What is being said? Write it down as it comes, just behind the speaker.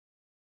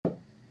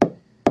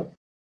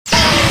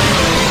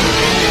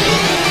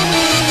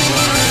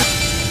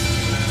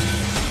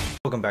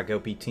Welcome back,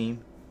 LP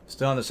team.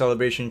 Still on the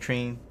celebration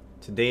train.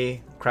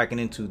 Today, cracking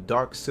into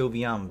Dark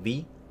Sylveon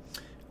V.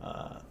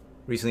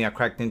 Recently, I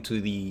cracked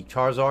into the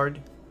Charizard.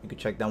 You can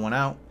check that one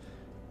out.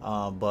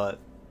 But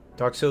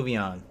Dark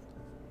Sylveon,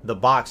 the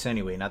box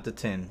anyway, not the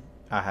tin,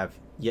 I have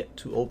yet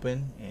to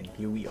open, and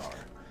here we are.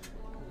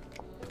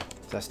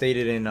 As I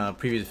stated in a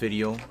previous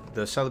video,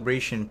 the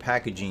celebration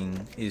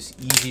packaging is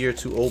easier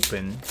to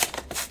open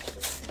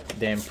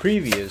than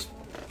previous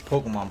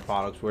Pokemon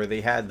products where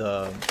they had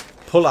the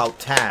pull-out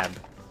tab,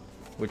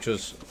 which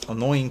was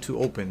annoying to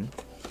open,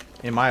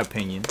 in my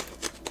opinion.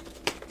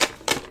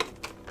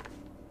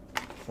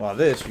 While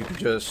this, you could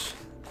just,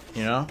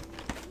 you know,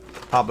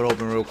 pop it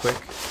open real quick.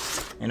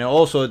 And it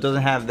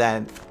doesn't have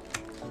that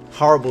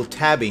horrible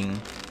tabbing,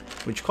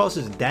 which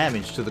causes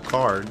damage to the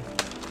card.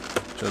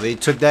 So they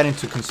took that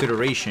into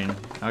consideration.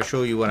 I'll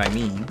show you what I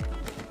mean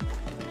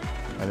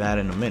by that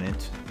in a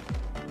minute.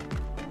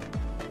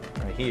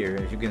 Right here,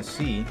 as you can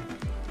see,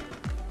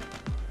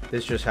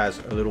 this just has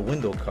a little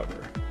window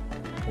cover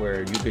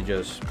where you could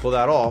just pull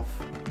that off,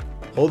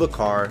 hold the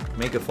card,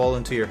 make it fall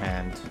into your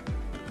hand,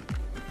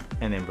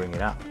 and then bring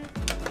it out.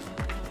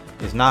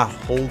 It's not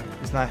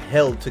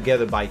held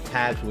together by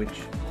tabs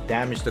which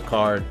damage the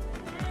card,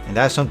 and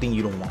that's something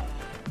you don't want.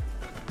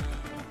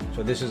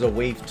 So this is a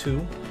wave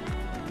 2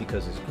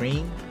 because it's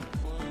green.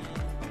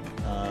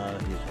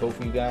 Here's both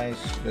of you guys.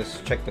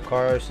 Let's check the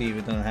card, see if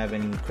it doesn't have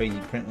any crazy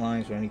print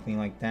lines or anything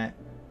like that.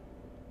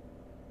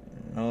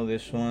 No,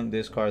 this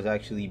card is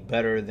actually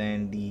better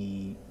than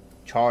the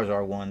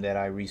Charizard one that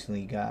I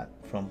recently got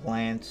from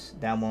Lance.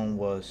 That one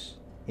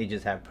it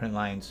just had print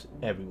lines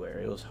everywhere.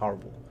 It was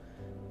horrible.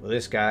 Well,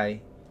 this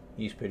guy,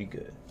 he's pretty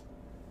good.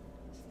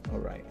 All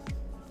right.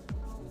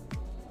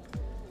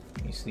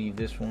 Let me sleeve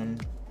this one.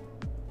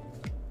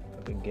 If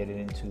I could get it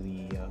into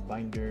the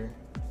binder.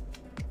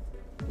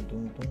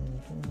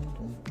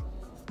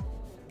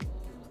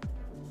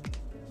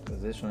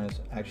 Because this one is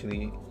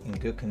actually in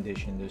good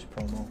condition, this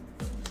promo.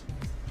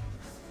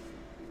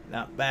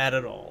 Not bad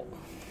at all.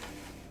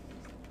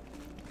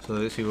 So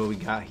let's see what we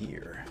got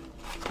here.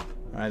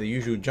 Alright, the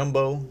usual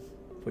jumbo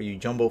for you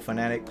jumbo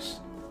fanatics.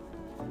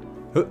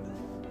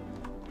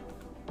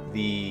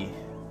 The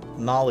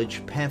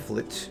knowledge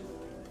pamphlet.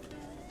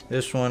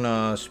 This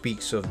one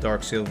speaks of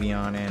Dark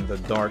Sylveon and the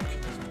Dark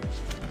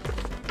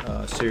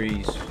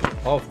series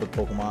of the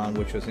Pokemon,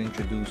 which was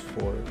introduced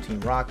for Team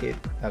Rocket.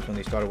 That's when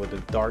they started with the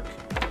Dark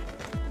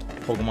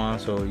Pokemon,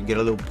 so you get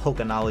a little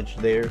Poke knowledge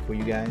there for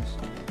you guys.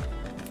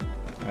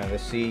 Alright,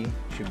 let's see.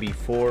 Should be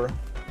 4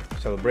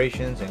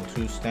 celebrations and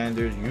 2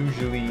 standards,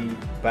 usually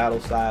battle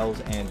styles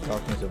and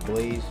Darkness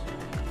Ablaze.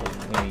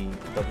 Let me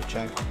double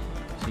check,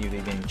 see if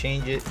they didn't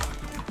change it.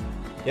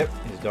 Yep,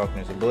 it's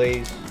Darkness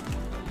Ablaze.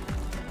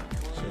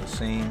 So the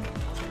same.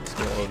 Let's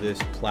get all this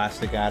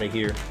plastic out of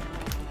here.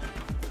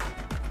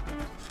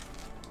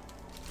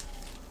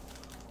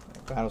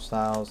 Battle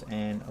styles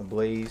and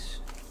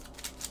Ablaze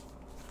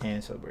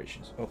and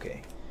celebrations.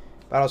 Okay,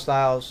 battle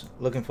styles,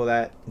 looking for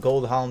that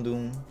gold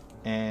Houndoom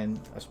and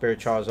a spare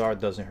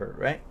Charizard doesn't hurt,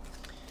 right?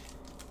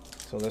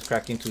 So let's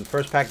crack into the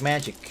first pack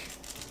magic.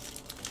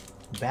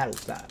 Battle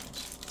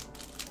styles.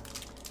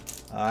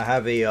 I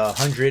have a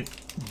 100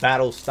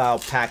 battle style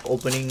pack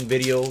opening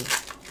video,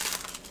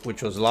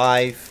 which was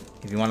live.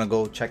 If you want to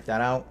go check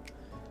that out,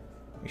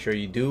 make sure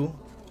you do.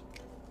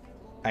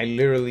 I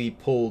literally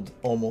pulled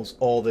almost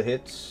all the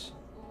hits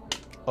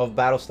of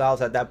battle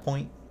styles at that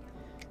point,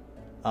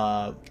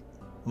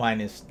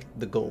 minus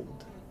the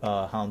gold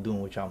Houndoom,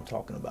 which I'm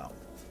talking about,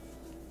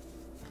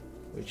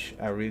 which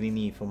I really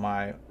need for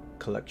my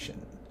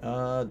collection.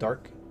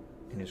 Dark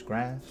in his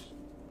grass.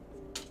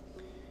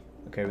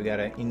 Okay, we got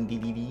an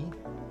NDDD.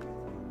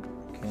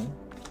 Okay.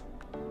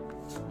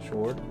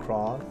 Sword,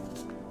 Craw,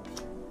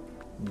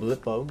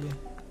 Blipbug,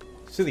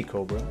 Silly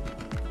Cobra,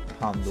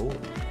 Houndour,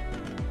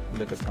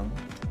 Lickitung,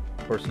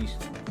 Percy's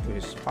with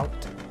his spout,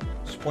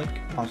 Spoink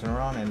bouncing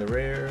around, and the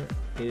rare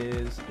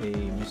is a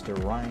Mr.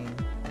 Rhyme,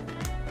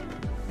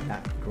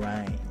 not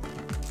Grind.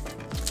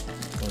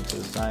 Going to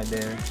the side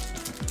there.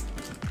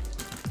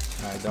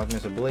 Alright,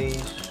 Darkness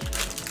Ablaze.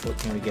 What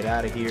can we get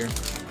out of here?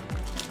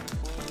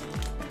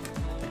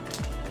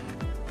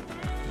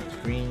 It's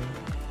green.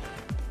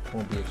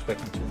 Won't be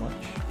expecting too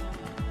much.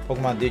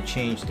 Pokemon did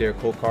change their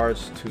code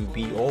cards to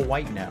be all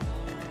white now,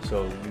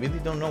 so you really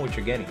don't know what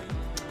you're getting,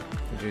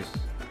 which is,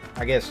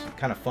 I guess,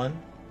 kind of fun,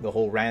 the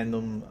whole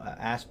random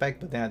aspect.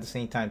 But then at the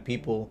same time,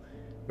 people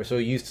were so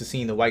used to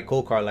seeing the white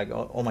code card, like,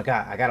 oh my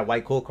god, I got a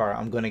white code card,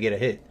 I'm gonna get a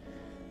hit.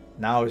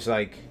 Now it's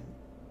like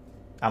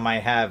I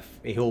might have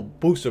a whole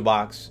booster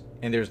box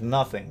and there's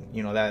nothing,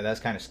 you know. That's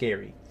kind of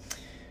scary.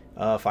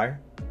 Fire,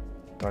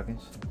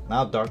 darkness,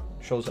 now dark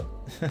shows up.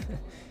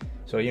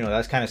 So, you know,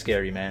 that's kind of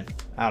scary, man.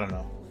 I don't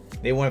know,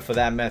 they went for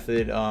that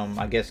method,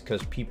 I guess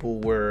because people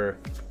were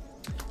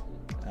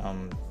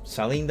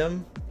selling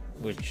them,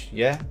 which,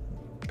 yeah,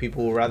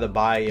 people would rather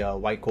buy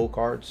white code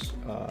cards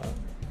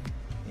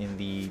in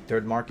the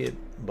third market,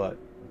 but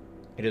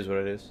it is what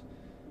it is.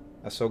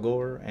 A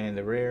Sogor, and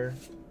the rare,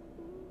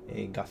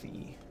 a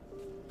Guffy.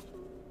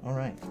 All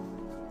right.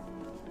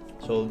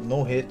 So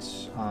no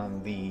hits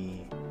on the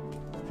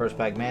first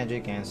pack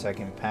Magic and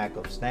second pack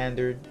of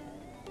Standard.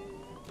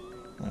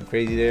 Went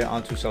crazy there.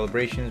 Onto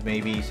Celebrations.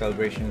 Maybe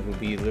Celebrations will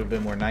be a little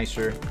bit more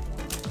nicer.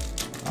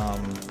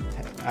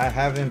 I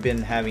haven't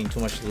been having too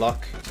much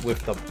luck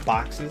with the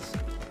boxes.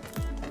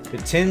 The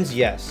tins,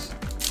 yes.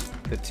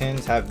 The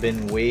tins have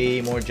been way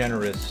more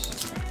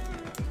generous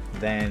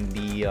than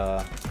the...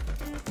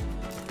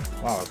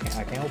 wow,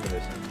 I can't open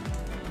this.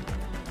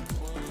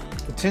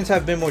 The tins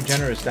have been more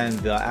generous than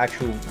the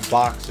actual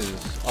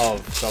boxes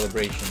of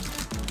Celebration.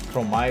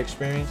 From my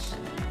experience,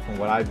 from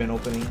what I've been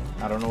opening.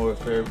 I don't know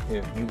if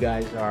you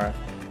guys are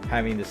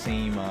having the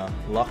same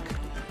luck.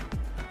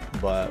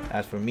 But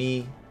as for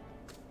me,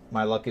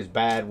 my luck is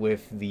bad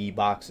with the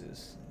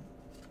boxes.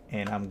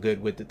 And I'm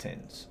good with the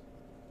tins.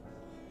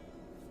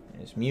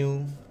 It's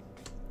Mew,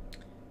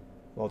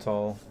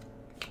 Voltol,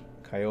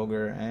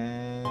 Kyogre,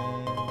 and...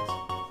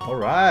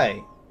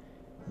 Alright!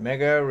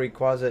 Mega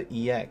Rayquaza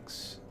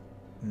EX.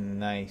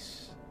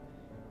 Nice.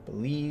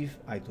 Believe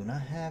I do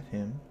not have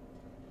him.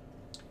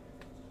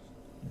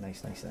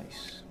 Nice, nice,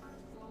 nice.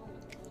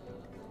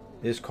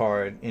 This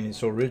card in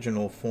its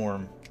original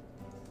form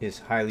is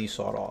highly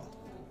sought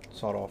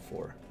off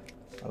for.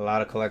 A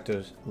lot of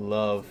collectors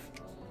love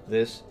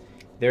this.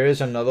 There is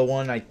another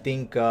one I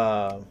think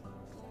it's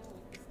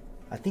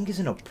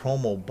in a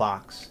promo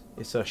box.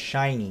 It's a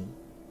shiny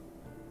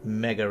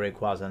Mega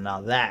Rayquaza. Now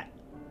that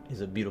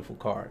is a beautiful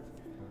card.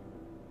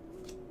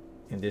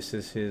 And this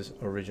is his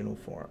original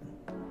form.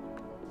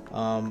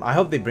 I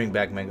hope they bring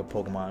back Mega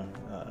Pokemon.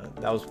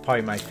 That was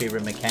probably my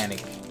favorite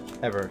mechanic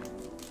ever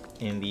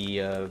in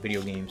the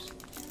video games.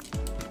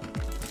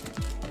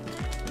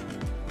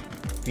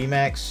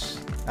 VMAX,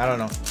 I don't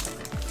know.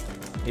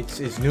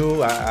 It's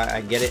new.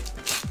 I get it,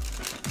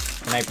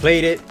 and I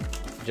played it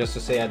just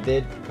to say I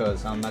did,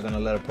 because I'm not gonna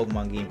let a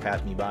Pokemon game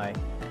pass me by.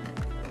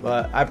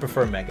 But I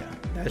prefer Mega.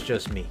 That's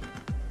just me.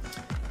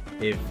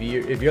 If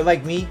you're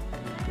like me,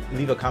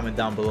 leave a comment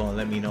down below and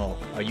let me know.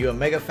 Are you a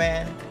Mega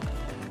fan,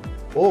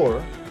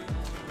 or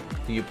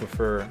do you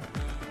prefer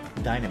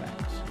Dynamax?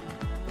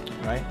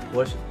 Right?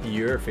 What's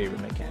your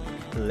favorite mechanic?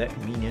 Let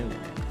me know.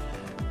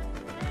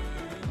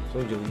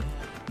 So Julie,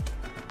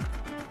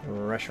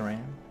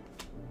 Reshiram,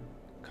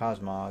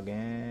 Cosmog,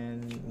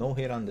 and no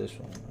hit on this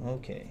one.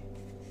 Okay.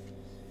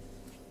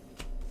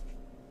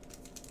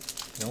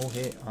 No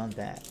hit on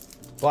that.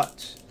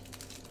 But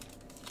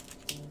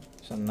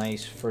some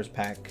nice first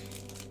pack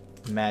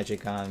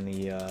Magic on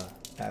the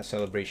that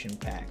Celebration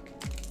pack.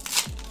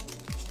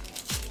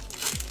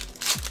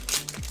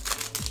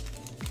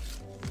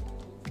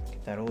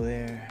 Get that over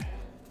there.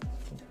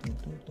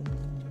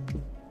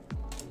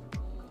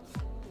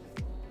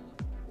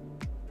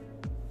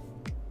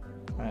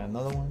 Alright,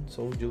 another one.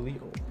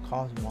 Solgaleo,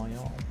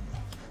 Cosmoyon,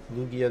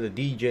 Lugia the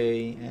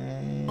DJ,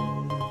 and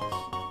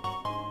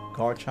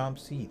Garchomp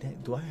C.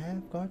 Do I have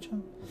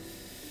Garchomp?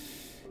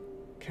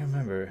 Can't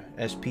remember.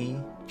 SP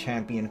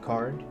champion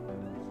card.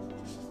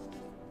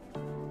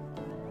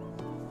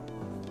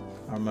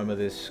 I remember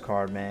this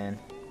card, man.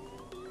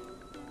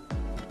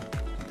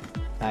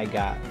 I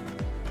got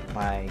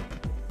my,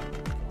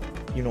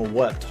 you know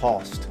what,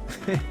 tossed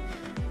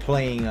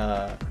playing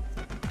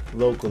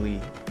locally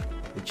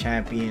the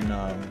champion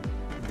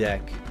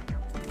deck.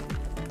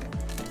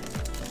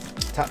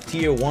 Top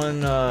tier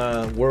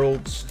 1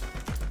 worlds.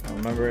 I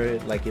remember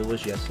it like it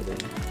was yesterday.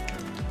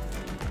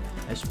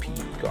 SP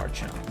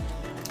Garchomp.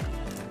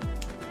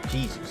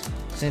 Jesus,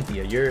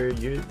 Cynthia, you're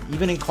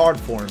even in card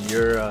form.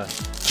 Your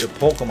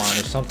Pokemon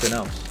is something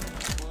else.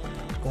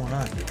 What's going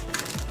on here?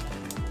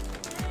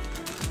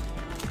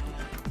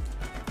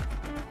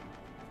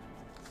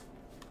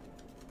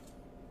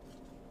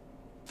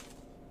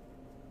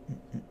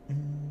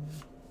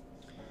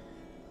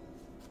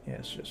 Yeah,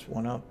 it's just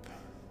one up.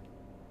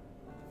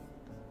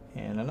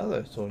 And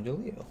another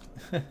Solgaleo.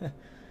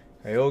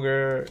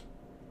 Kyogre.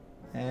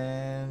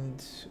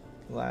 And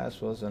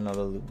last was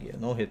another Lugia.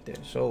 No hit there.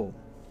 So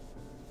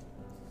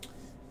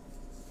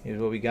here's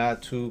what we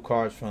got. 2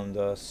 cards from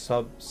the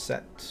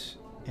subset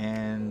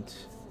and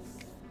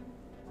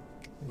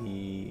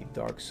the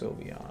Dark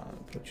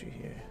Sylveon. Put you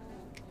here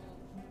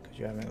because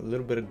you're having a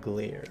little bit of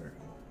glare,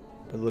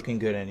 but looking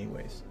good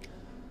anyways.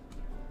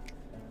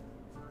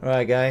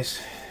 Alright guys,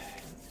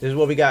 this is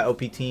what we got, OP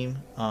team.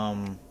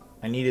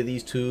 I needed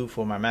these 2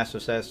 for my master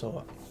set,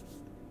 so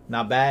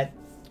not bad.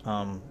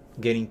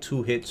 Getting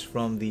 2 hits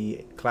from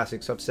the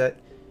classic subset,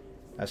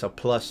 that's a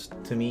plus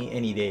to me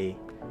any day.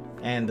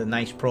 And a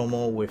nice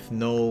promo with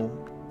no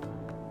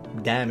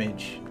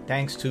damage,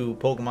 thanks to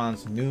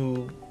Pokemon's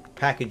new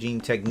packaging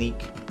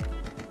technique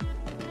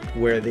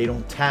where they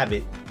don't tab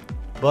it,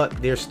 but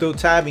they're still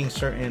tabbing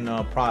certain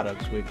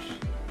products, which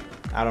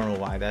I don't know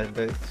why.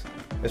 That's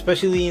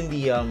especially in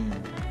the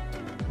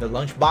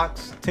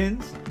lunchbox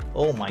tins.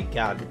 Oh my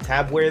god, the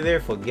tabware there,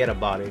 forget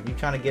about it. If you're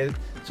trying to get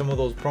some of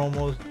those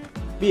promos,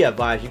 be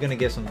advised, you're gonna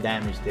get some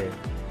damage there.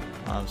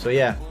 So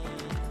yeah,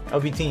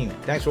 LB team,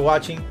 thanks for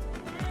watching.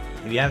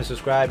 If you haven't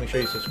subscribed, make sure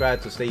you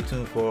subscribe to stay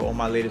tuned for all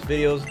my latest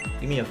videos.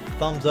 Give me a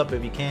thumbs up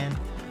if you can.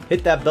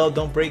 Hit that bell,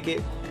 don't break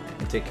it.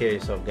 and take care of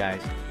yourself,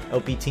 guys.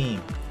 LP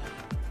team,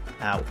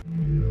 out.